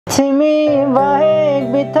तिमी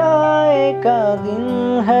बाहेक बिताएका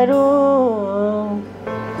दिनहरू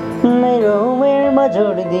मेरो उमेरमा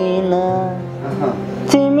जोड्दिन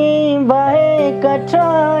तिमी बाहेक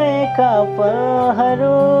कटाएका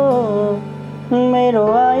पलहरू मेरो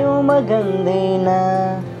आयुमा गन्दिन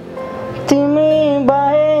तिमी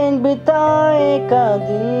बाहेक बिताएका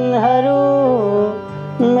दिनहरू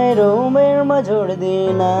मेरो उमेरमा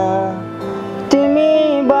जोड्दिन तिमी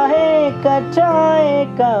बाहेक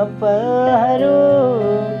कटाएका पलहरू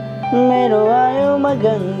मेरो आयुमा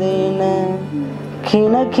गन्दिन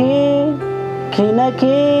किनकि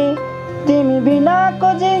तिमी बिनाको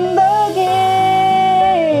जिन्दगी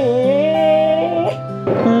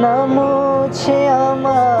नमुछे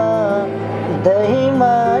आमा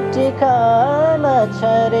दहीमा टिकान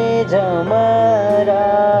छरे जमरा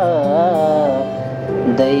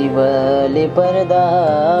दैवले पर्दा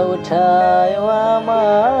उठायो आमा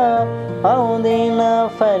आउँदैन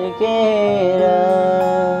फर्केर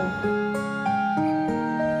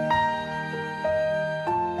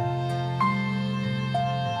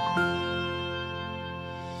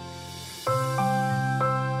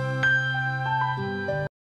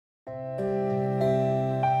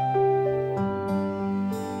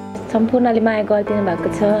सम्पूर्णले माया गरिदिनु भएको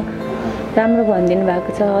छ राम्रो भनिदिनु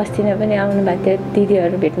भएको छ अस्ति नै पनि आउनु भएको थियो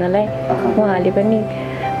दिदीहरू भेट्नलाई उहाँहरूले पनि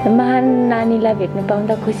महान नानीलाई भेट्न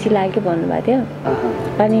पाउँदा खुसी लाग्यो भन्नुभएको थियो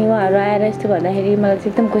अनि उहाँहरू आएर यस्तो भन्दाखेरि मलाई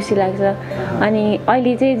चाहिँ एकदम खुसी लाग्छ अनि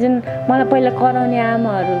अहिले चाहिँ जुन मलाई पहिला कराउने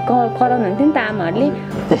आमाहरू कराउनुहुन्थ्यो नि त आमाहरूले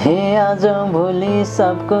हे आज भोलि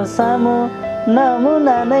सबको सामु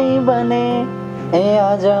नमुना नै बने हे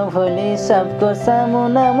आज भोलि सबको सामु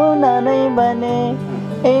नमुना नै बने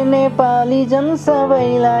ए नेपाली जन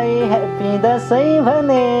सबैलाई ह्याप्पी दसैँ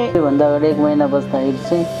भने भन्दा अगाडि 1 महिना बस्दाखेरि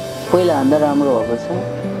चाहिँ पहिला भन्दा राम्रो भएको छ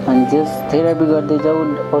अनि त्यस थेरापी गर्दै जाऊ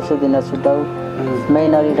औषधि नछुटाऊ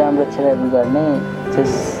मेनली राम्रो थेरापी गर्ने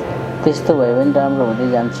त्यस्तो भयो भने राम्रो हुँदै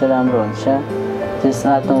जान्छ राम्रो हुन्छ त्यस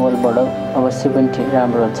आत्मबल बढाऊ अवश्य पनि ठिक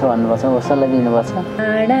राम्रो हुन्छ भन्नुभएको छ सल्लाह दिनुभएको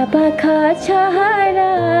छ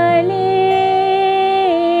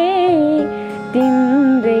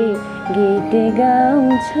तिम्रै गीत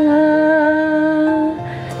गाउँछ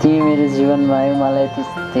तिमी मेरो जीवनमा आयो मलाई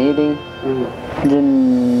धेरै जुन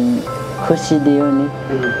खुसी दियो नि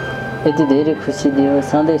यति धेरै खुसी दियो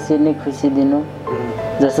सधैँ यसरी नै खुसी दिनु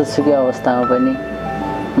जसोसुकै अवस्थामा पनि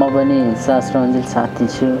म पनि सास र अन्जिल साथ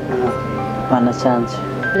दिन्छु भन्न चाहन्छु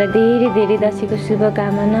धेरै धेरै दसैँको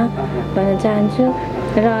शुभकामना भन्न चाहन्छु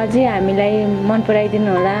र अझै हामीलाई मन पराइदिनु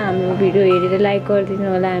होला हाम्रो भिडियो हेरेर लाइक गरिदिनु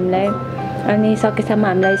होला हामीलाई अनि सकेसम्म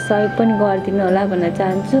हामीलाई सहयोग पनि गरिदिनु होला भन्न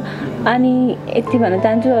चाहन्छु अनि यति भन्न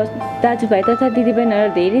चाहन्छु दाजुभाइ तथा दिदीबहिनीहरू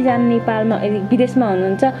धेरैजना नेपालमा विदेशमा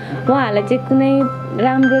हुनुहुन्छ उहाँहरूलाई चाहिँ कुनै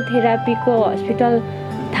राम्रो थेरापीको हस्पिटल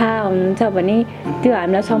थाहा हुनुहुन्छ भने त्यो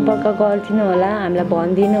हामीलाई सम्पर्क गरिदिनु होला हामीलाई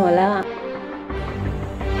भनिदिनु होला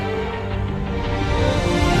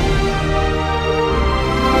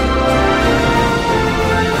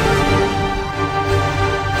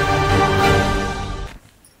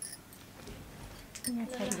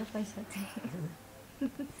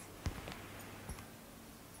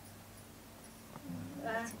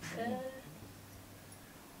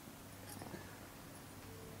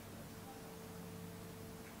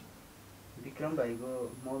विक्रम भाइको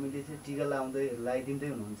मम्मीले चाहिँ टिका लगाइदिँदै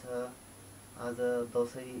हुनुहुन्छ आज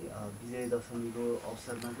दसैँ विजय दशमीको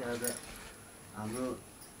अवसरमा चाहिँ आज हाम्रो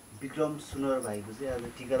विक्रम सुनर भाइको चाहिँ आज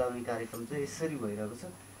टिका लगाउने कार्यक्रम चाहिँ यसरी भइरहेको छ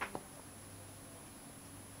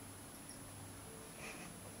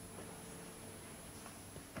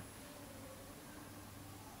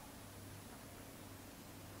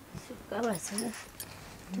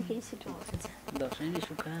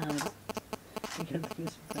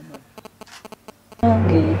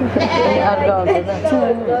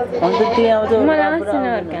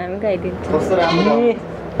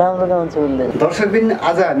दर्शकबिन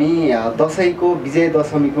आज हामी दसैँको विजय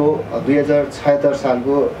दशमीको 2076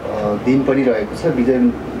 सालको दिन पनि रहेको छ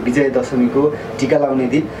विजय दशमीको टिका लाउने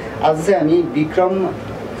दिन आज चाहिँ हामी विक्रम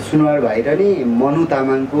सुनवार भाइ र नि मनु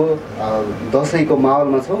तामाङको दसैँको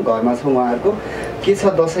माहौलमा छौँ घरमा छौँ उहाँहरूको के छ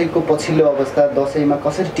दसैँको पछिल्लो अवस्था दसैँमा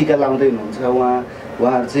कसरी टिका लाउँदै हुनुहुन्छ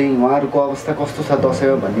उहाँहरू चाहिँ उहाँहरूको अवस्था कस्तो छ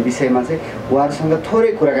दसैँमा भन्ने विषयमा चाहिँ उहाँहरूसँग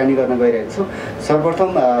थोरै कुराकानी गर्न गइरहेको छौँ सर्वप्रथम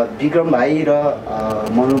विक्रम भाइ र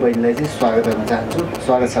मनु बहिनीलाई चाहिँ स्वागत गर्न चाहन्छु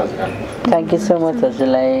स्वागत छ हजुर थ्याङ्क यू सो मच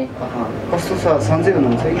हजुरलाई कस्तो छ सन्चै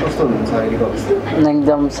हुनुहुन्छ कि कस्तो हुनुहुन्छ अहिलेको अवस्था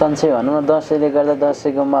एकदम सन्चै भनौँ न दसैँले गर्दा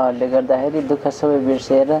दसैँको माहौलले गर्दाखेरि दुःख सबै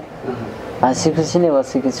बिर्सेर हाँसी खुसी नै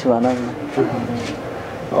बसेको छु भनौँ न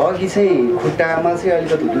अघि चाहिँ खुट्टामा चाहिँ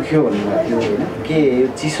अलिकति दुख्यो भन्नुभएको थियो होइन के यो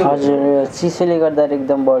चिसो हजुर चिसोले गर्दा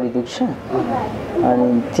एकदम बढी दुख्छ अनि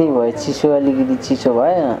त्यही भयो चिसो अलिकति चिसो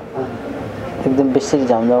भयो एकदम बेसी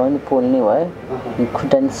झम्झाउ पनि पोल्ने भयो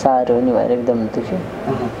खुट्टा नि साह्रो पनि भएर एकदम दुख्यो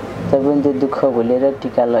तैपनि त्यो दुःख भुलेर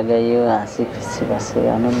टिका लगाइयो हाँसी खुसी बस्यो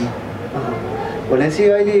आनन्द भनेपछि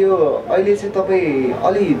अहिले चाहिँ तपाईँ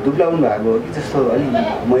अलि दुब्लाउनु भएको हो कि जस्तो अलि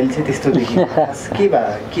मैले चाहिँ त्यस्तो देखेँ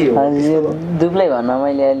के हो दुब्लै भन्न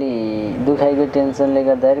मैले अलि दुखाइको टेन्सनले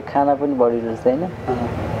गर्दाखेरि खाना पनि बढी रुच्दैन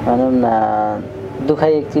भनौँ न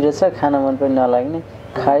दुखाइ एकतिर छ खाना मन पनि नलाग्ने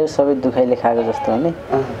खायो सबै दुखाइले खाएको जस्तो हुने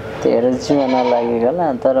त्यही भएर जिउमा नलागेको होला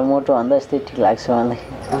तर मोटो भन्दा यस्तै ठिक लाग्छ मलाई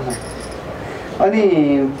अनि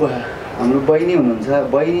हाम्रो बहिनी हुनुहुन्छ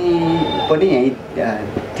बहिनी पनि यहीँ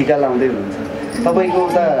टिका लाउँदै हुनुहुन्छ तपाईँको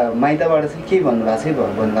उता माइतबाट चाहिँ के भन्नुभएको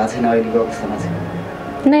छैन अहिलेको अवस्थामा चाहिँ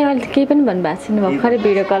नै अहिले त केही पनि भन्नुभएको छैन भर्खरै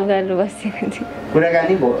भिडियो कल गरेर बसेको थियो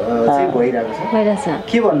कुराकानी चाहिँ भइरहेको छ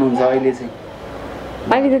के भन्नुहुन्छ अहिले चाहिँ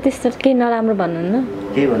अहिले त त्यस्तो केही नराम्रो भन्नुहुन्न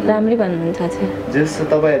के भन्नु राम्रै भन्नुहुन्छ अझै जस्तो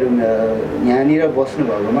तपाईँहरू यहाँनिर बस्नु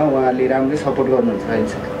भएकोमा उहाँले राम्रै सपोर्ट गर्नुहुन्छ अहिले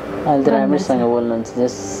चाहिँ अहिले त राम्रैसँग बोल्नुहुन्छ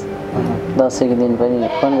जस दसैँको दिन पनि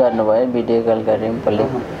फोन गर्नुभयो भिडियो कल गरेर पनि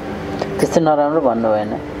त्यस्तो नराम्रो भन्नु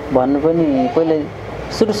भएन भन्नु पनि पहिला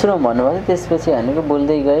सुरुमा भन्नुभयो त्यसपछि भनेको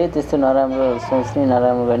बोल्दै गयो त्यस्तो नराम्रो सोच्ने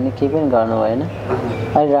नराम्रो गर्ने केही पनि गर्नु भएन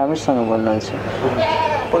अहिले राम्रोसँग बोल्नुहुन्छ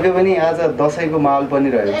पक्कै पनि आज दसैँको माहौल पनि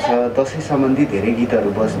रहेको छ दसैँ सम्बन्धी धेरै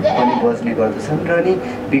गीतहरू पनि बज्ने गर्दछन् र नि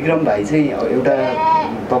विक्रम भाइ चाहिँ एउटा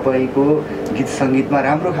तपाईँको गीत सङ्गीतमा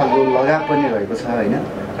राम्रो खालको लगाव पनि रहेको छ होइन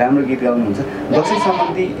राम्रो गीत गाउनुहुन्छ दसैँ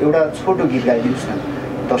सम्बन्धी एउटा छोटो गीत गाइदिनुहोस् न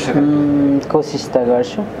दर्शक कोसिस त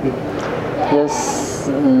गर्छु जस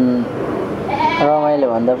रमाइलो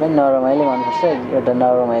भन्दा पनि नरमाइलो मनपर्छ एउटा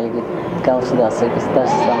नरमाइलो गीत गाउँछु दसैँ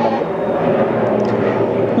सम्बन्धी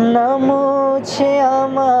नमुछे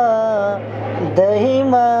आमा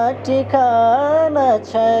दहीमा टिका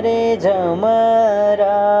नछरे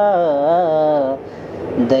जमरा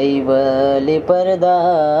दैवले पर्दा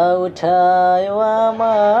उठायो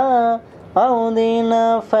आमा आउँदिन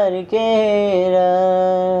फर्केर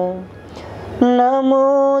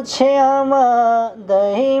नमुछे आमा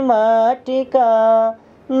दहीमा टिका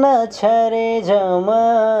नछरे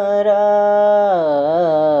जमरा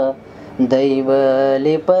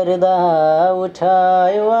दैवले पर्दा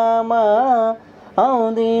उठायो आमा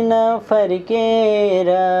आउँदिन फर्केर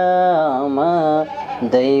आमा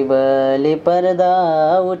दैवले पर्दा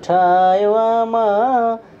उठायो आमा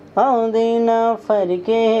आउँदिन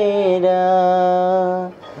फर्केर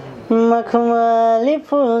मखमली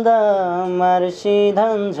फुल्दा मार्सी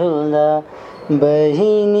धन झुल्दा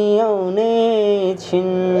बहिनी आउने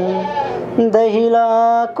छिन्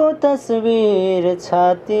दहिलाको तस्बिर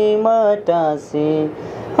छातीमा टाँसी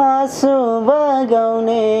आँसु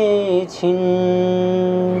बगाउने छिन्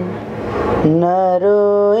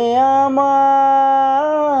नरोए आमा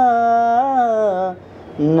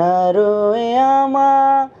नरोए आमा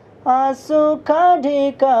आँसुका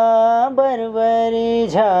ढिका बरबरी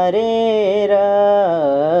झारेर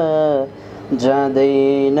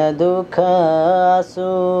जाँदैन दुःख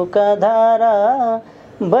आँसुका धारा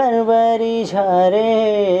बरबरी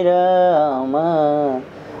झारेर आमा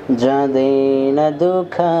जाँदैन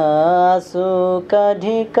दुःख आँसुका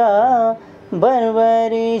ढिका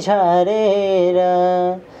बरबरी झारेर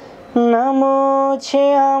नमुछे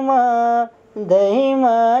आमा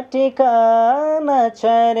दहीमा टिका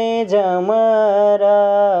नछरे जमरा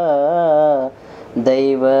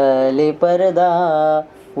दैवले पर्दा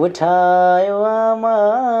उठायो आमा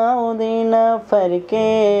आउँदिन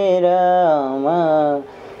फर्केर आमा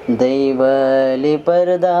दैवले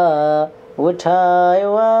पर्दा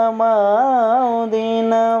उठायो आमा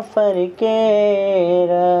आउँदिन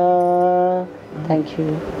फर्केर थ्याङ्क यू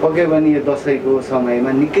पक्कै पनि यो दसैँको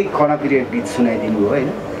समयमा निकै कडा पिरियड गीत सुनाइदिनु भयो होइन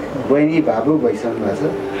बहिनी भावुक भइसक्नु भएको छ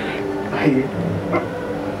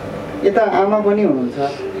यता आमा पनि हुनुहुन्छ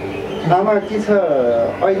आमा के छ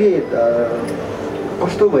अहिले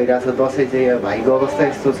कस्तो भइरहेछ दसैँ चाहिँ भाइको अवस्था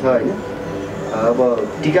यस्तो छ होइन अब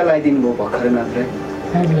टिका लगाइदिनु भयो भर्खरै मात्रै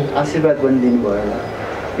आशीर्वाद पनि दिनुभयो होला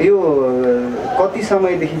यो कति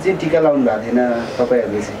समयदेखि चाहिँ टिका लाउनु भएको थिएन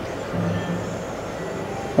तपाईँहरूले चाहिँ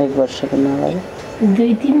 1 वर्षको नलाग्यो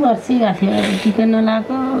 2-3 वर्षै गएको थियो टिका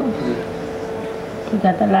नलाएको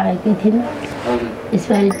टिका त लागेकै थिएन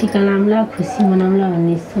यसपालि टिका लाउँला खुसी मनाउँला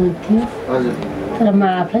भन्ने सोच थियो तर म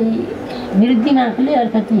आफै मेरो दिमागले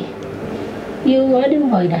अलिकति यो अलिक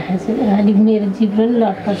भइरहेको छ अलिक मेरो जीवन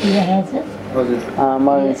लटपटिरहेको छ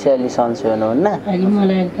मम्मी चाहिँ अलि सन्चो हुनुहुन्न अलि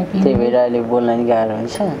मलाई अलिकति त्यही भएर अहिले बोल्न नि गाह्रो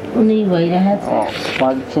हुन्छ उनी भइरहेछ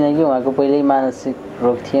किनकि उहाँको पहिल्यै मानसिक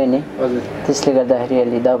रोग थियो नि त्यसले गर्दाखेरि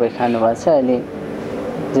अलि दबाई खानुभएको छ अहिले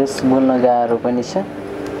जस बोल्न गाह्रो पनि छ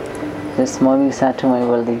जस मम्मीको साथो मै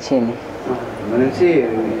बोलिदिन्छु नि भनेपछि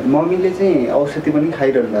मम्मीले चाहिँ औषधि पनि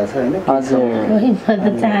खाइरहनु भएको छ होइन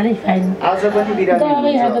हजुर चालै पाइन आज पनि बिरामी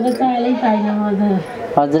दबाई खाएको त चालै पाइन म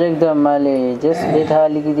त हजुर एकदम मैले जस व्यथा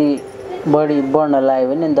अलिकति बढ्न लाग्यो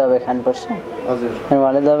भने दबाई खानुपर्छ हजुर अनि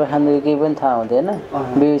उहाँले दबाई खाँदा केही पनि थाहा हुँदैन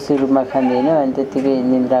बेहोसी रूपमा खाँदैन अनि त्यत्तिकै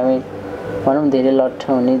निन्द्रामै भनौँ धेरै लट्ठ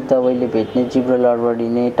हुने दबाईले भेट्ने जिब्रो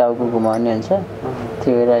लडबडिने टाउको घुमाउने हुन्छ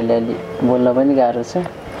त्यही भएर अहिले अलि बोल्न पनि गाह्रो छ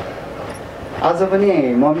आज पनि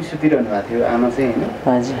मम्मी सुतिरहनु भएको थियो आमा चाहिँ होइन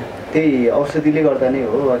हजुर त्यही औषधिले गर्दा नै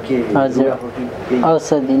हो वा के हजुर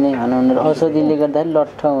औषधि नै भनौँ न औषधिले गर्दाखेरि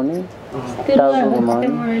लट्ठ हुने टाउको घुमाउने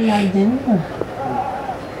लाग्दैन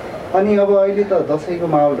अनि अब अहिले त दसैँको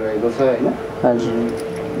माहौल रहेको छ होइन हजुर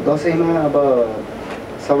दसैँमा अब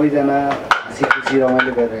सबैजना हाँसी खुसी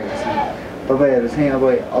रमाइलो गरिरहेका छन् तपाईँहरू चाहिँ अब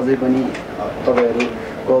अझै पनि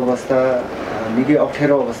तपाईँहरूको अवस्था निकै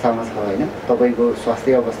अप्ठ्यारो अवस्थामा छ होइन तपाईँको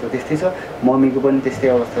स्वास्थ्य अवस्था त्यस्तै छ मम्मीको पनि त्यस्तै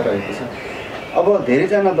अवस्था रहेको छ अब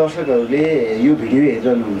धेरैजना दर्शकहरूले यो भिडियो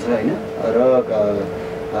हेरिरहनुहुन्छ होइन र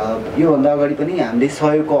योभन्दा अगाडि पनि हामीले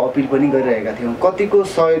सहयोगको अपिल पनि गरिरहेका थियौँ कतिको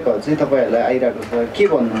सहयोगहरू चाहिँ तपाईँहरूलाई आइरहेको छ के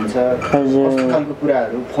भन्नुहुन्छ कस्तो खालको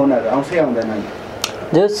कुराहरू फोनहरू आउँछै आउँदैन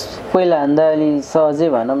जस पहिला भन्दा अलि सहजै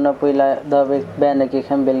भनौँ न पहिला दबाई बिहान के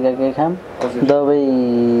खाम बेलुका के खाम दबाई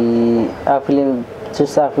आफूले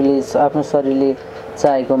आफ्नो शरीरले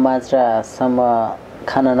चाहेको मात्रासम्म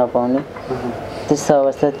खान नपाउने त्यस्तो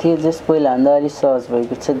अवस्था थियो जस पहिलाभन्दा अलिक सहज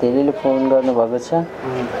भएको छ धेरैले फोन गर्नुभएको छ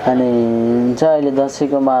अनि चाहिँ अहिले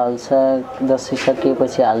दसैँको माहौल छ दसैँ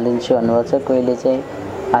सकिएपछि हालिदिन्छु भन्नुभएको छ कोहीले चाहिँ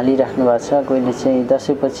हालिराख्नु भएको छ कोहीले चाहिँ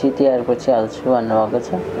दसैँपछि तिहारपछि हाल्छु भन्नुभएको छ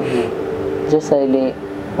जस अहिले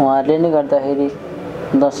उहाँहरूले नै गर्दाखेरि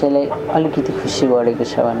दसैँलाई अलिकति खुसी बढेको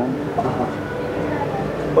छ भनौँ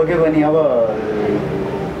ओके पनि अब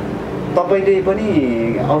तपाईँले पनि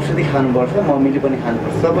औषधि खानुपर्छ मम्मीले पनि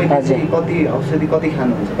खानुपर्छ तपाईँले चाहिँ कति औषधि कति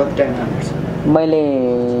खानुहुन्छ कति टाइम खानुपर्छ मैले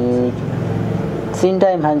 3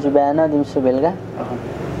 टाइम खान्छु बिहान दिउँसो बेलुका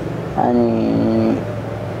अनि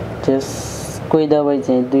त्यस कोही दबाई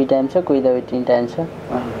चाहिँ 2 टाइम छ कोही दबाई 3 टाइम छ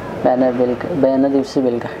बिहान दिउँसो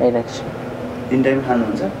बेलुका खाइरहेको छु 3 टाइम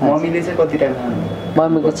खानुहुन्छ मम्मीले चाहिँ कति टाइम खानुहुन्छ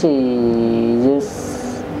मम्मीको चाहिँ जस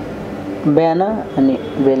बिहान अनि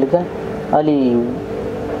बेलुका अलि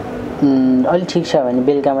ठिक छ भने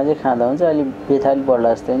बेलुकामा चाहिँ खाँदा हुन्छ अलि व्यथा अलिक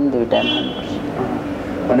बढ्ला जस्तो पनि 2 टाइम खानुपर्छ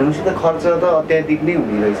भनेपछि त खर्च त अत्याधिक नै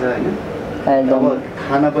हुने रहेछ होइन अब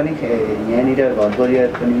खाना पनि यहाँनिर घर परिवार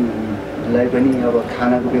पनि अब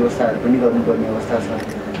खानाको व्यवस्थाहरू पनि गर्नुपर्ने अवस्था छ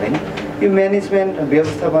होइन यो म्यानेजमेन्ट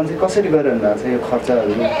व्यवस्थापन चाहिँ कसरी गरिरहनु भएको छ यो खर्च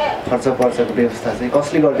पर्चको व्यवस्था चाहिँ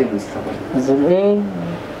कसले गरिदिनुहुन्छ तपाईँ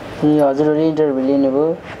हजुरहरूले इन्टरभ्यू लिनुभयो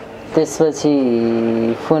त्यसपछि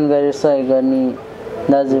फोन गरेर सहयोग गर्ने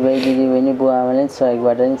दाजुभाइ दिदीबहिनी बुवा आमाले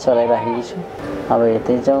सहयोगबाट नै चलाइराखेको छु अब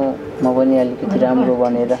हेर्दै जाउँ म पनि अलिकति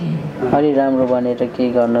राम्रो बनेर केही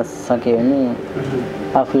गर्न सकेँ भने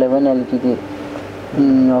आफूलाई पनि अलिकति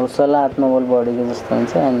हौसला आत्मबल बढेको जस्तो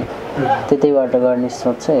हुन्छ अनि त्यतैबाट गर्ने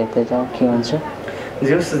सोच छ हेर्दै जाउँ के हुन्छ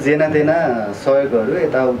जस जेना तेना सहयोगहरू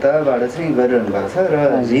यताउताबाट चाहिँ गरिरहनु भएको छ र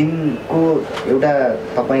ऋणको एउटा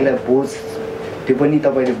तपाईँलाई बोझ त्यो पनि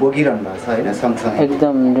तपाईँले बोकिरहनु भएको छ होइन सँगसँगै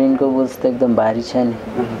एकदम ऋणको बोझ त एकदम भारी छ नि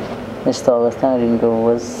यस्तो अवस्थामा ऋणको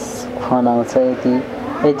बोझ फोन आउँछ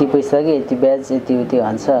यति पैसा कि यति ब्याज यति उति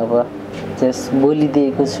भन्छ अब त्यस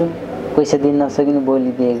बोलिदिएको छु पैसा दिन नसकिने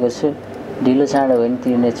बोलिदिएको छु ढिलो चाँडो भयो भने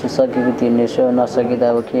तिर्नेछु सकेको तिर्नेछु नसके त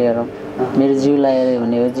अब के गरौँ मेरो जिउ लागेर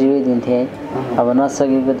हुने हो जिउै दिन्थेँ है अब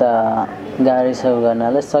नसकेको त गाह्रै छ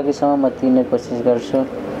गर्नलाई सकेसम्म म तिर्ने कोसिस गर्छु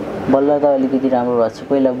बल्ल त अलिकति राम्रो भएको छु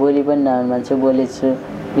पहिला बोली पनि नआउने मान्छे बोलेछु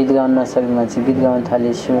गीत गाउन नसक्ने मान्छे गीत गाउन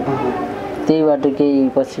थालेछु त्यहीबाट केही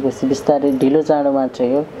पछि बिस्तारै ढिलो चाँडो मात्रै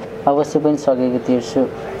हो अवश्य पनि सकेको तिर्छु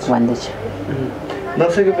भन्दैछु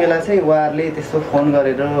दसैँको बेला चाहिँ उहाँहरूले त्यस्तो फोन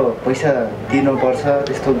गरेर पैसा तिर्नुपर्छ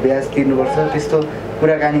त्यस्तो ब्याज तिर्नुपर्छ त्यस्तो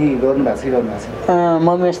कुराकानी गर्नुभएको छ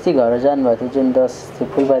मम्मी अस्ति घर जानुभएको थियो जुन 10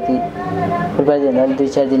 फुलपाती भन्दा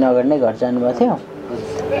 2-4 दिन अगाडि नै घर जानुभएको थियो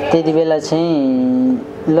त्यति बेला चाहिँ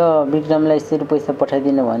ल विक्रमलाई यसरी पैसा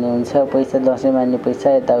पठाइदिनु भने हुन्छ पैसा दसैँ मान्ने पैसा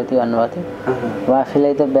यताउति भन्नुभएको थियो अब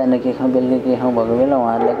आफैलाई त बिहान के खाउँ बेलुका के खाउँ भएको बेला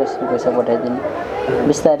उहाँहरूलाई कसरी पैसा पठाइदिनु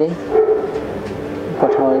बिस्तारै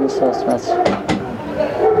पठाउने सोचमा छु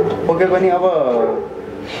ओके पनि अब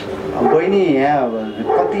बहिनी यहाँ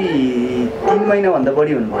कति 3 महिनाभन्दा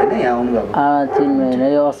बढी हुनुभयो होइन यहाँ आउनुभएको 3 महिना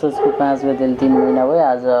यो असोजको 5 गते 3 महिना भयो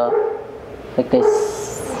आज 21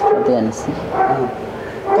 कतै हेर्नुहोस्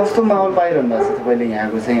कस्तो माहौल पाइरहनु भएको छ तपाईँले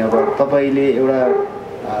यहाँको चाहिँ अब तपाईँले एउटा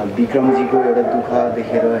विक्रमजीको एउटा दुःख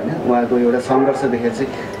देखेर होइन उहाँको एउटा सङ्घर्ष देखेर चाहिँ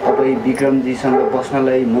तपाईँ विक्रमजीसँग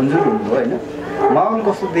बस्नलाई मन्जुर हुनुभयो होइन माहौल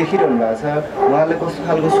कस्तो देखिरहनु भएको छ उहाँले कस्तो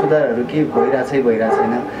खालको सुधारहरू के भइरहेको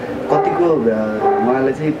छैन कतिको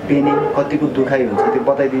उहाँलाई चाहिँ पेनिङ कतिको दुखाइ हुन्छ त्यो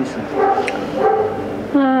बताइदिनुहोस्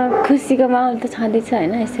न खुसीको माहौल त छँदैछ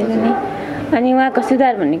होइन यसरी नै अनि उहाँको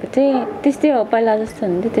सुधार भनेको चाहिँ त्यस्तै हो पहिला जस्तो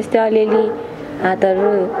हुन्थ्यो त्यस्तै अलिअलि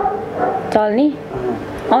हातहरू चल्ने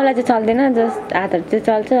औँला चाहिँ चल्दैन जस्ट हातहरू चाहिँ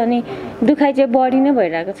चल्छ अनि दुखाइ चाहिँ बढी नै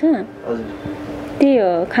भइरहेको छ त्यही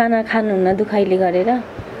हो खाना खानुहुन्न दुखाइले गरेर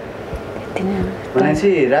त्यति नै हो भनेपछि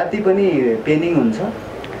राति पनि पेनिङ हुन्छ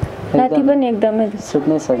राति पनि एकदमै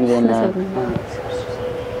सुत्नै सकिँदैन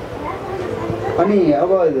अनि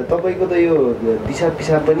अब तपाईँको त यो दिसा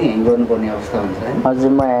पिसाब पनि यहीँ गर्नुपर्ने अवस्था हुन्छ होइन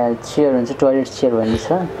हजुर म चेयर हुन्छ टोयलेट चेयर भन्ने छ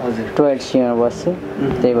हजुर टोयलेट चेयरमा बस्छु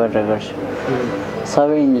त्यही भएर गर्छु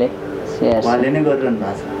सबै यिनले उहाँले नै गरिरहनु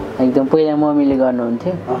भएको छ एकदम पहिला मम्मीले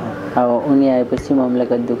गर्नुहुन्थ्यो अब उनी आएपछि मम्मीलाई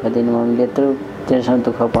कति दुःख दिनु मम्मीले यत्रो तेरोसँग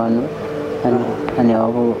दुःख पाउनु अनि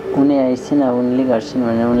अब उनी आएछन् अब उनले गर्छन्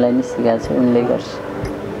भनेर उनलाई नै सिकाएको छ उनले गर्छ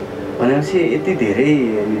भनेपछि यति धेरै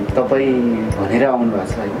तपाईँ भनेर आउनु भएको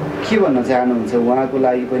छ होइन के भन्न चाहनुहुन्छ उहाँको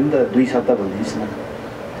लागि पनि त 2 शब्द भनिदिनुहोस् न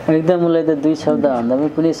एकदम उसलाई त 2 शब्द भन्दा पनि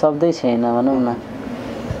कुनै शब्दै छैन भनौँ न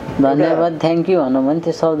धन्यवाद थ्याङ्क यू भनौँ भने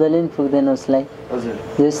त्यो शब्दले पनि पुग्दैन उसलाई हजुर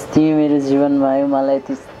जस तिमी मेरो जीवनमा आयो मलाई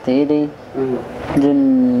यति धेरै जुन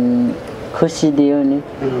खुसी दियो नि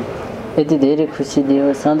यति धेरै खुसी दियो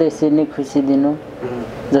सधैँ यसरी नै खुसी दिनु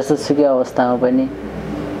जस्तो सुकै अवस्थामा पनि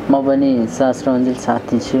म पनि सास र अन्जिल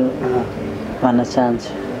साथी छु भन्न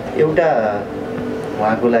चाहन्छु एउटा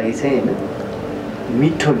उहाँको लागि चाहिँ होइन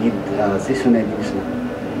मिठो गीत चाहिँ सुनाइदिनुहोस् न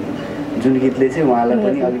जुन गीतले चाहिँ उहाँलाई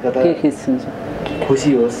पनि अलिकता के गीत सुन्छ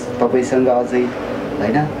खुसी होस् तपाईँसँग अझै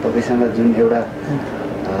होइन तपाईँसँग जुन एउटा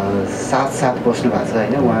साथ बस्नु भएको छ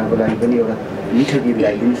होइन उहाँको लागि पनि एउटा मिठो गीत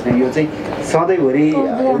गाइदिनुहोस् न यो चाहिँ सधैँभरि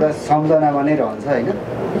एउटा सम्झनामा नै रहन्छ होइन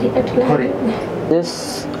यस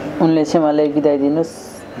उनले चाहिँ मलाई गीत गाइदिनुहोस्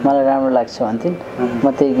मलाई राम्रो लाग्छ भन्थिन् म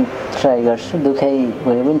त्यही गीत ट्राई गर्छु दुखाइ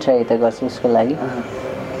भए पनि ट्राई त गर्छु उसको लागि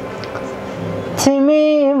तिमी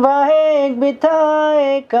बाहेक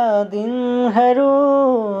बिताएका दिनहरू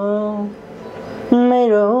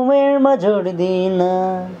मेरो उमेरमा जोड्दिन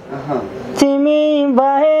तिमी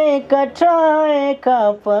बाहेक कटाएका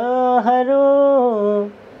पलहरू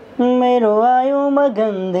मेरो आयुमा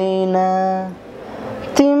गन्दिन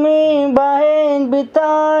तिमी बाहेक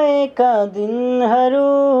बिताएका दिनहरू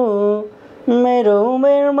मेरो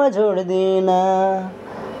उमेरमा जोड्दिन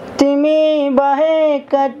तिमी बाहेक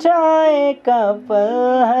कटाएका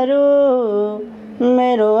पलहरू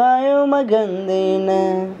मेरो आयुमा गन्दिन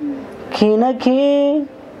किनकि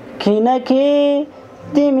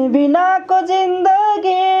तिमी बिनाको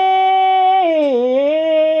जिन्दगी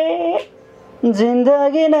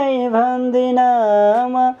नै भन्दिन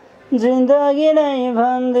म जिन्दगी नै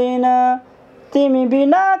भन्दिन तिमी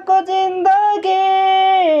बिनाको जिन्दगी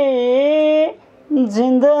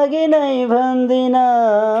नै भन्दिन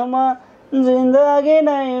म जिन्दगी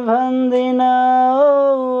नै भन्दिन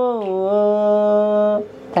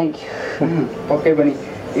थ्याङ्क यू पक्कै पनि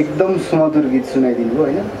एकदम सुमधुर गीत सुनाइदिनु भयो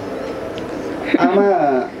होइन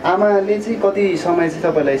आमाले चाहिँ कति समय चाहिँ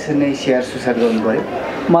तपाईँलाई यसरी नै स्याहार सुसार गर्नु पर्यो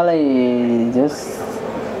मलाई जस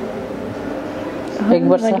एक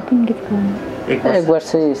वर्ष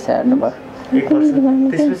स्याहार्नु भयो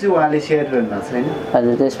त्यसपछि उहाँले स्याहार गर्नुभएको छैन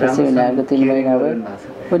हजुर त्यसपछि उनीहरूको 3 महिना भयो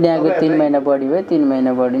उनीहरूको 3 महिना बढी भयो 3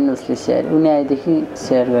 महिना बढी नै उसले स्याहार उनी आएदेखि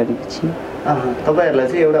स्याहार गरेको छु तपाईँहरूलाई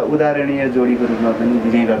चाहिँ एउटा उदाहरणीय जोडीको रूपमा पनि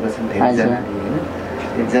दिने गर्दछन् धेरैजनाले होइन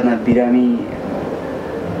एकजना बिरामी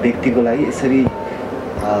व्यक्तिको लागि यसरी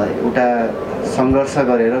एउटा सङ्घर्ष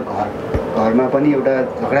गरेर घरमा पनि एउटा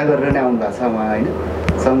झगडा गरेर नै आउनु भएको छ उहाँ होइन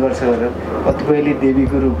सङ्घर्ष गरेर कतिपयले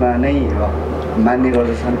देवीको रूपमा नै मान्ने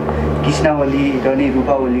गर्दछन् कृष्णवली र नि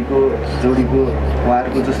रूपावलीको जोडीको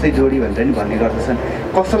उहाँहरूको जस्तै जोडी भनेर नि भन्ने गर्दछन्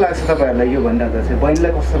कस्तो लाग्छ तपाईँहरूलाई यो भनिरहँदा चाहिँ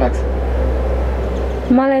बहिनीलाई कस्तो लाग्छ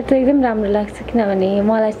मलाई त एकदम राम्रो लाग्छ किनभने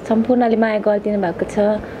मलाई सम्पूर्णले माया गरिदिनु भएको छ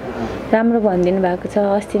राम्रो भनिदिनु भएको छ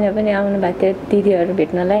अस्ति नै पनि आउनु भएको थियो दिदीहरू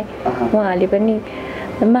भेट्नलाई उहाँहरूले पनि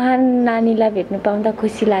महान नानीलाई भेट्नु पाउँदा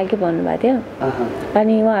खुसी लाग्यो भन्नुभएको थियो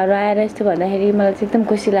अनि उहाँहरू आएर यस्तो भन्दाखेरि मलाई चाहिँ एकदम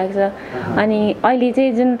खुसी लाग्छ अनि अहिले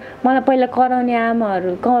चाहिँ जुन मलाई पहिला कराउने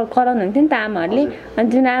आमाहरू कराउनुहुन्थ्यो नि त आमाहरूले अनि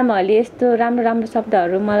जुन आमाहरूले यस्तो राम्रो राम्रो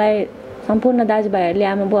शब्दहरू मलाई सम्पूर्ण दाजुभाइहरूले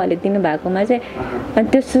आमा बुवाहरूले दिनुभएकोमा चाहिँ अनि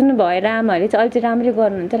त्यो सुन्नु भएर आमाहरूले चाहिँ अझै राम्रै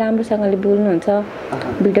गर्नुहुन्छ राम्रोसँगले बोल्नुहुन्छ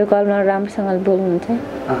भिडियो कलमा राम्रोसँगले बोल्नुहुन्छ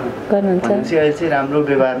गर्नुहुन्छ अहिले चाहिँ राम्रो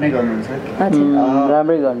व्यवहार नै गर्नुहुन्छ हजुर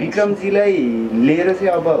राम्रै गर्नु विक्रमजीलाई लिएर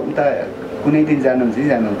चाहिँ अब उता कुनै दिन जानुहुन्छ कि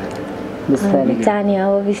जानुहुँदैन बिस्तारै जाने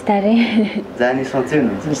अब बिस्तारै जाने सोचै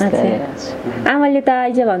हुनुहुन्छ बिस्तारै आमाले त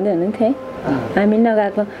आइज भन्दै हुनुहुन्थ्यो है हामी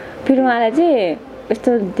नगएको फेरि उहाँलाई चाहिँ यस्तो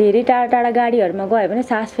धेरै टाढा टाढा गाडीहरूमा गयो भने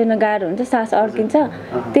सास फेर्न गाह्रो हुन्छ सास अड्किन्छ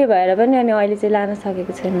त्यही भएर पनि अनि अहिले चाहिँ लान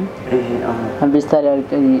सकेको छैन बिस्तारै अलिक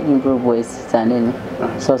इम्प्रुभ भएपछि जाने नि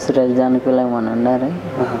ससुराली जानुको लागि भन्नुहुन्न र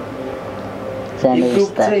इम्प्रुभ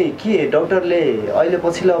चाहिँ के डक्टरले अहिले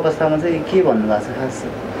पछिल्लो अवस्थामा चाहिँ के भन्नुभएको छ खास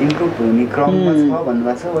इम्प्रुभ हुने क्रममा छ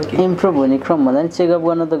भन्नुभएको छ इम्प्रुभ हुने क्रम भन्दा नि चेकअप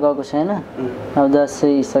गर्न त गएको छैन अब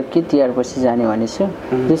दसैँ सक्यो तिहारपछि जाने भनेछु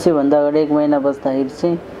त्यसैभन्दा अगाडि 1 महिना बस्दाखेरि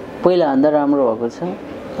चाहिँ पहिलाभन्दा राम्रो भएको छ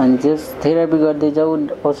अनि जस थेरापी गर्दै जाऊ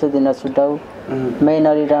औषधि नछुटाऊ मेन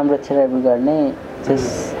अलि राम्रो थेरापी गर्ने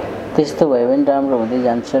त्यस्तो भयो भने राम्रो हुँदै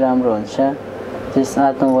जान्छ राम्रो हुन्छ त्यस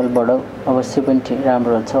आत्मबल बढाऊ अवश्य पनि ठिक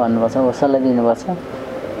राम्रो हुन्छ भन्नुभएको छ सल्लाह दिनुभएको छ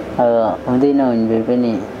हुँदै नहुने भए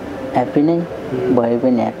पनि ह्याप्पी नै भए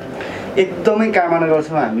पनि ह्याप्पी एकदमै कामना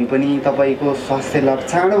गर्छौँ हामी पनि तपाईँको स्वास्थ्य लाभ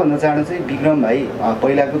चाँडोभन्दा चाँडो चाहिँ विक्रम भाइ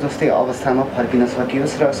पहिलाको जस्तै अवस्थामा फर्किन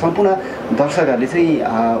सकियोस् र सम्पूर्ण दर्शकहरूले चाहिँ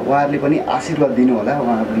उहाँहरूले पनि आशीर्वाद दिनु होला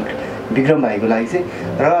उहाँ विक्रम भाइको लागि चाहिँ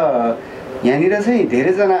र यहाँनिर चाहिँ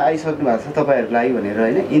धेरैजना आइसक्नु भएको छ तपाईँहरूको लागि भनेर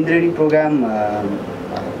होइन इन्द्रेणी प्रोग्राममा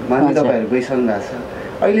तपाईँहरू गइसक्नु भएको छ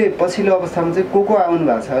अहिले पछिल्लो अवस्थामा चाहिँ को आउनु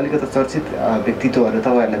भएको छ अलिकति चर्चित व्यक्तित्वहरू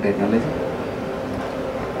तपाईँहरूलाई भेट्नलाई चाहिँ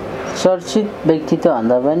चर्चित व्यक्तित्व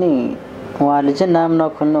भन्दा पनि उहाँले चाहिँ नाम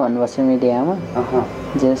नखोल्नु भन्नुभएको छ मिडियामा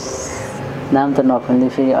जस नाम त नखोल्दै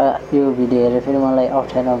फेरि यो भिडियो हेरेर फेरि मलाई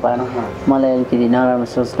अप्ठ्यारो पार्नु मलाई अलिकति नराम्रो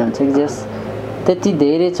सोच्नुहुन्छ कि जस त्यति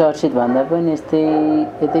धेरै चर्चित भन्दा पनि यस्तै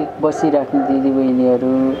यतै बसिराख्ने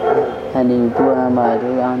दिदीबहिनीहरू अनि बुवा आमाहरू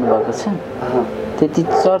आउनुभएको छ त्यति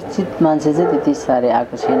चर्चित मान्छे चाहिँ त्यति साह्रै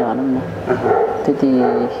आएको छैन भनौँ न त्यति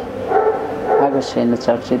आएको छैन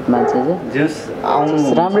चर्चित मान्छे चाहिँ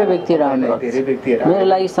राम्रै व्यक्तिहरू आउनुभएको मेरो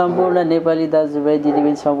लागि सम्पूर्ण नेपाली दाजुभाइ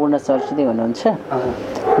दिदीबहिनी सम्पूर्ण चर्चितै हुनुहुन्छ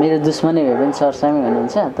मेरो दुश्मनै भए पनि चर्चामै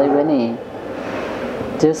हुनुहुन्छ तैपनि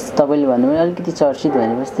जस तपाईँले भन्नुभयो अलिकति चर्चित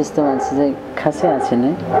भनेपछि त्यस्तो मान्छे चाहिँ खासै आएको छैन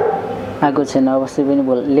आएको छैन अवश्य पनि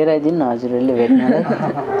लिएर आइदिनु न हजुरहरूले भेट्नलाई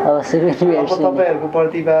अवश्य पनि भेट्छ तपाईँहरूको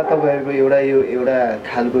प्रतिभा तपाईँहरूको एउटा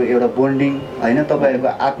खालको एउटा बोन्डिङ होइन तपाईँहरूको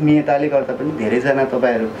आत्मीयताले गर्दा पनि धेरैजना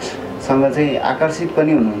तपाईँहरूसँग चाहिँ आकर्षित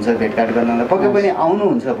पनि हुनुहुन्छ भेटघाट गर्नलाई पक्कै पनि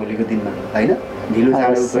आउनुहुन्छ भोलिको दिनमा होइन ढिलो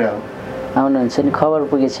चाँडोको कुरा हो आउनुहुन्छ नि खबर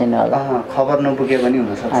पुगेको छैन होला खबर नपुगे पनि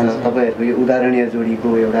हुनसक्छ तपाईँहरूको यो उदाहरणीय जोडीको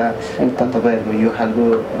एउटा तपाईँहरूको यो खालको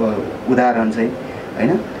उदाहरण चाहिँ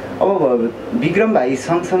होइन अब विक्रम भाइ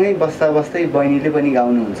सँगसँगै बस्दै बहिनीले पनि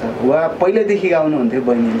गाउनुहुन्छ वा पहिल्यैदेखि गाउनुहुन्थ्यो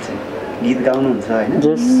बहिनीले चाहिँ गीत गाउनुहुन्छ होइन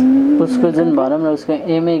जस उसको जुन भनौँ न उसको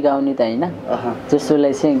एमै गाउने त होइन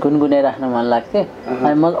जसलाई चाहिँ गुनगुनाइ राख्न मन लाग्थ्यो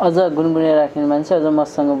अनि म अझ गुनगुनाइ राख्ने मान्छे अझ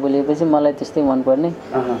मसँग बोलेपछि मलाई त्यस्तै मनपर्ने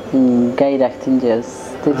गाइराख्थ्यौँ जस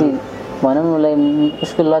त्यति भनौँ उसलाई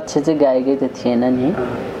उसको लक्ष्य चाहिँ गाएकै त थिएन नि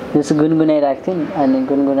जस गुनगुनाइराख्थ्यौँ अनि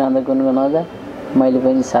गुनगुनाउँदा मैले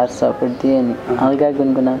पनि साथ सपोर्ट दिएँ अनि हल्का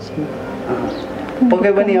गुनगुनाउँछु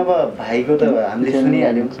पक्कै पनि अब भाइको त हामीले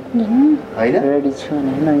सुनिहाल्यौँ होइन रेडी छु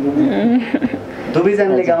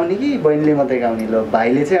दुवैजनाले गाउने कि बहिनीले मात्रै गाउने ल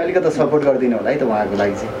भाइले चाहिँ अलिकति सपोर्ट गरिदिनु होला है त उहाँको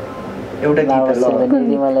लागि चाहिँ एउटा गीत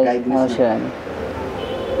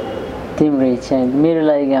तिम्रो इच्छा मेरो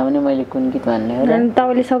लागि गाउने मैले कुन गीत भन्ने हो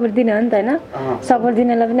तपाईँले सपोर्ट दिनु हो नि त होइन सपोर्ट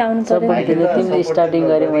दिनलाई पनि आउनु पर्यो तिमीले स्टार्टिङ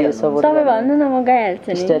गरे मैले सपोर्ट तपाईँ भन्नु न म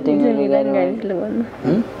गाइहाल्छु नि स्टार्टिङ भन्नु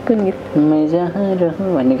कुन गीत मैं जहाँ रहूँ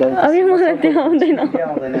भन्ने गाउँ अब मलाई त्यो आउँदैन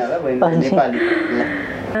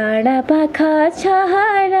टाढा पाखा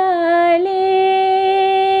छहाराले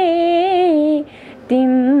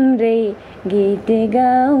तिम्रै गीत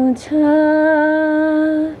गाउँछ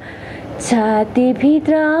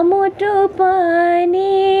छातीभित्र मुटु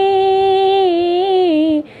पनि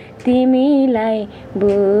तिमीलाई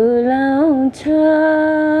बोलाउँछ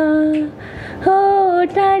हो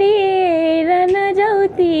टाढिएर नजाऊ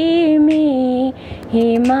तिमी हे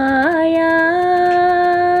माया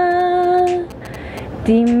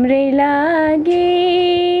तिम्रै लागि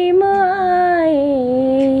म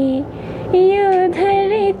आएँ यो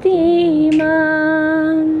धरतीमा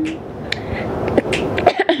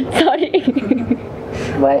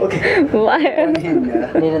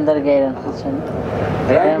निरन्तर गाइरहनु छ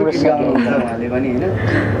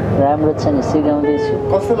राम्रो छ नि सिकाउँदैछु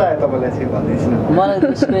कस्तो लाग्यो तपाईँलाई चाहिँ भन्दैछु मलाई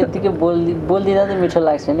त्यसको यतिकै बोल्दिँदा चाहिँ मिठो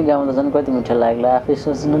लाग्छ नि गाउँदा झन् कति मिठो लाग्ला आफै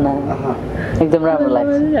सोच्नु न एकदम राम्रो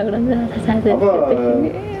लाग्छ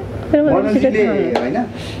मनोजीले होइन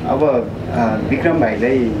अब विक्रम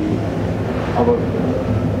भाइलाई अब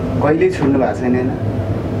कहिल्यै छुट्नु भएको छैन होइन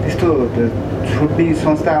त्यस्तो छुट्ने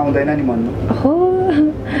संस्था आउँदैन नि मनमा हो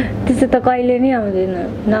त्यस्तो त कहिले नै आउँदैन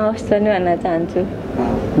नहोस् पनि भन्न चाहन्छु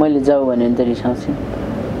मैले जाऊ भने त रिसाउँछु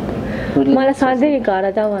मलाई सधैँ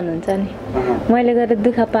घर जाऊ भन्नुहुन्छ नि मैले गरेर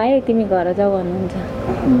दुःख पाएँ तिमी घर जाऊ भन्नुहुन्छ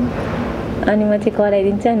अनि म चाहिँ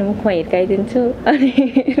कराइदिन्छु अनि मुखमा हिर्काइदिन्छु अनि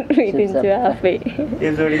रोइदिन्छु आफै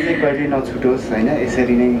यो जोडी चाहिँ कहिले नछुटोस् होइन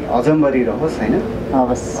यसरी नै अजम्बरी रहोस् होइन अब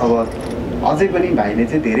अझै पनि भाइले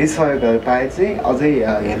चाहिँ धेरै सहयोगहरू पाए चाहिँ अझै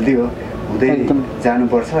हेल्दी हुँदै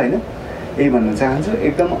जानुपर्छ होइन यही भन्न चाहन्छु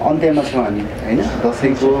एकदम अन्त्यमा छौँ हामी होइन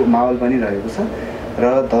दसैँको माहौल पनि रहेको छ र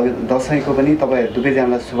दसैँको पनि तपाईँहरू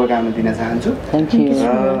दुवैजनालाई शुभकामना दिन चाहन्छु र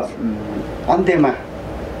अन्त्यमा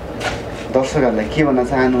दर्शकहरूलाई के भन्न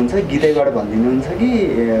चाहनुहुन्छ गीतैबाट भनिदिनुहुन्छ कि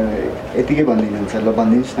यतिकै भनिदिनुहुन्छ ल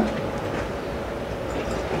भनिदिनुहोस् न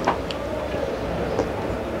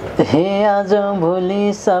हे आज भोलि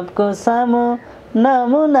सबको सामु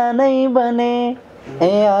नमुना नै बने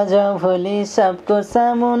ए आज भोलि सबको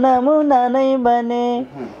सामु नमुना नै बने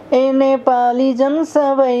ए नेपाली जन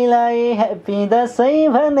सबैलाई ह्याप्पी दसैँ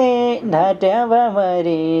भने ढाट्यामा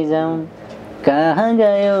मरिजाउँ कहाँ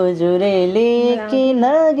गयो जुरेली किन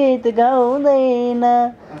गीत गाउँदैन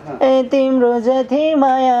ए तिम्रो जति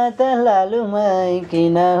माया त लालुमै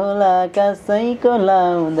किन होला कसैको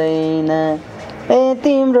लाउँदैन ए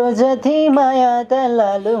तिम्रो जति माया त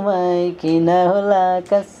लालुमै किन होला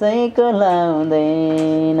कसैको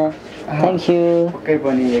लाउँदैन थ्याङ्क यू पक्कै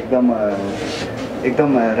पनि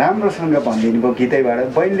एकदम राम्रोसँग भनिदिनु भयो गीतैबाट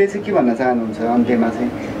बहिनीले चाहिँ के भन्न चाहनुहुन्छ अन्त्यमा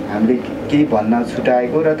चाहिँ हामीले केही भन्न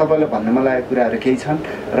छुट्याएको र तपाईँलाई भन्न मन लागेको कुराहरू केही छन्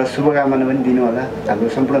र शुभकामना पनि दिनु होला हाम्रो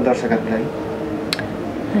सम्पूर्ण दर्शकहरूलाई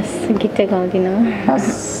गीत चाहिँ गाउँदिनँ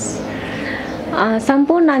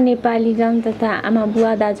सम्पूर्ण नेपाली जन तथा आमा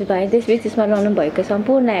बुवा दाजुभाइ देश विदेशमा रहनुभएको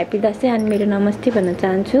सम्पूर्ण ह्याप्पी दसैँ अनि मेरो नमस्ते भन्न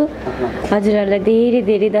चाहन्छु हजुरहरूलाई धेरै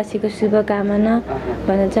धेरै दसैँको शुभकामना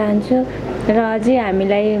भन्न चाहन्छु र अझै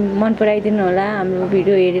हामीलाई मन पराइदिनु होला हाम्रो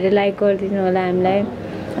भिडियो हेरेर लाइक गरिदिनु होला हामीलाई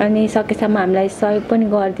अनि सकेसम्म हामीलाई सहयोग पनि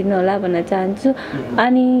गरिदिनु होला भन्न चाहन्छु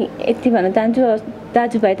अनि यति भन्न चाहन्छु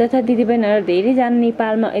दाजुभाइ तथा दिदीबहिनीहरू धेरैजना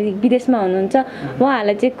नेपालमा विदेशमा हुनुहुन्छ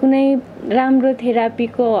उहाँहरूलाई चाहिँ कुनै राम्रो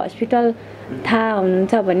थेरापीको हस्पिटल थाहा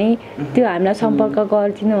हुनुहुन्छ भने त्यो हामीलाई सम्पर्क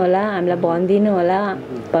गरिदिनु होला हामीलाई भनिदिनु होला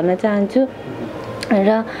भन्न चाहन्छु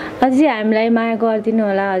र अझै हामीलाई माया गरिदिनु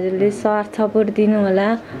होला हजुरले साथ सपोर्ट दिनु होला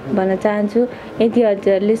भन्न चाहन्छु यदि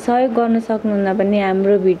हजुरले सहयोग गर्न सक्नुहुन्न भने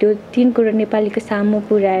हाम्रो भिडियो 3 करोड नेपालीको सामु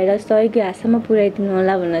पुर्याएर सहयोगी हातसम्म पुर्याइदिनु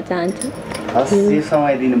होला भन्न चाहन्छु हस् यो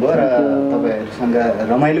समय दिनुभयो र तपाईँहरूसँग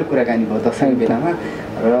रमाइलो कुराकानी भयो दसैँको बेलामा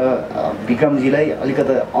र विक्रमजीलाई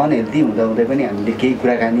अलिकति अनहेल्दी हुँदाहुँदै पनि हामीले केही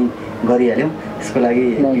कुराकानी गरिहाल्यौँ यसको लागि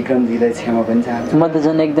विक्रमजीलाई क्षमा पनि चाहन्छु म त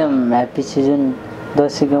झन् एकदम ह्याप्पी छु जुन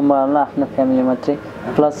दसैँको माहौलमा आफ्नो फ्यामिली मात्रै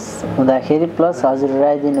प्लस हुँदाखेरि प्लस हजुरहरू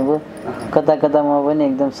आइदिनु भयो कता कता म पनि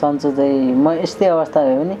एकदम सन्चो चाहिँ म यस्तै अवस्था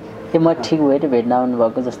भयो भने म ठिक भएर भेट्न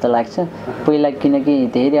आउनुभएको जस्तो लाग्छ पहिला किनकि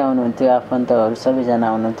धेरै आउनुहुन्थ्यो आफन्तहरू सबैजना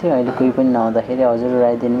आउनुहुन्थ्यो अहिले कोही पनि नआउँदाखेरि हजुरहरू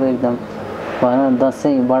आइदिनु भयो एकदम भनौँ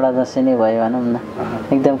दसैँ बडा दसैँ नै भयो भनौँ न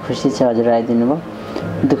एकदम खुसी छ हजुर आइदिनु भयो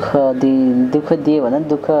दुःख दिए भन्दा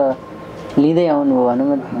दुःख लिँदै आउनुभयो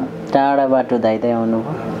भनौँ न टाढा बाटो धाइँदै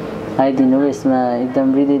आउनुभयो आइदिनु भयो यसमा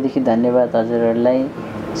एकदम हृदयदेखि धन्यवाद हजुरहरूलाई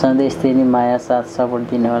सधैँ यस्तै नै माया साथ सपोर्ट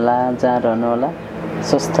दिनु होला जहाँ रहनु होला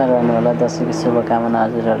स्वस्थ रहनु होला दसैँको शुभकामना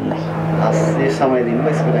हजुरहरूलाई हस् यो समय दिनुभयो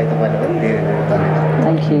यसको लागि तपाईँलाई पनि धेरै धेरै धन्यवाद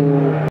थ्याङ्क यू